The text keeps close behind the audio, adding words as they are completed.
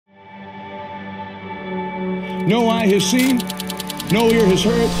No eye has seen, no ear has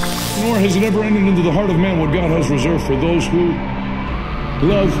heard, nor has it ever entered into the heart of man what God has reserved for those who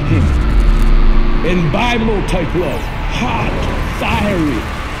love him. In Bible-type love, hot, fiery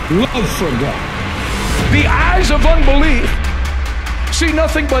love for God. The eyes of unbelief see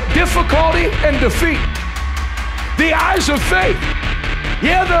nothing but difficulty and defeat. The eyes of faith,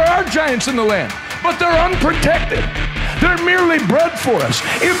 yeah, there are giants in the land, but they're unprotected. They're merely bred for us.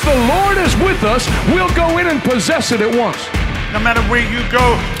 If the Lord is with us, we'll go in and possess it at once. No matter where you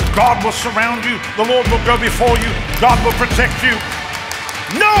go, God will surround you. The Lord will go before you. God will protect you.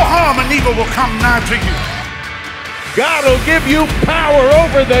 No harm and evil will come nigh to you. God will give you power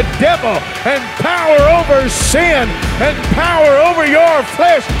over the devil and power over sin and power over your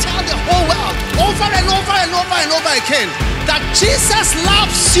flesh. Tell the whole world over and over and over and over again that Jesus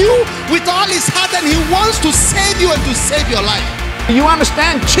loves you with all his heart and he wants to save you and to save your life. You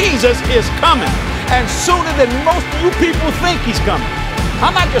understand? Jesus is coming, and sooner than most of you people think he's coming.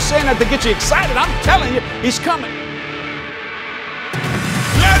 I'm not just saying that to get you excited. I'm telling you, he's coming.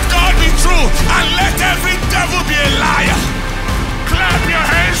 Let God be true and let every devil be a liar. Clap your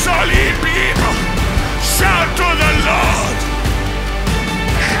hands, all ye people. Shout to the Lord.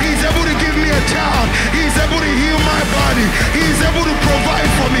 He's able to give me a child. He's able to heal my body. He's able to provide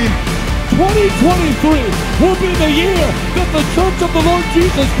for me. 2023 will be the year that the Church of the Lord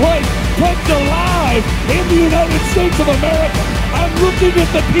Jesus Christ comes alive in the United States of America. I'm looking at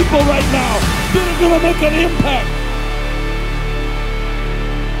the people right now that are going to make an impact.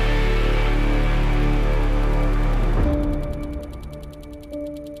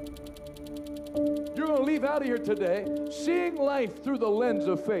 You're going to leave out of here today seeing life through the lens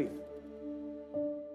of faith.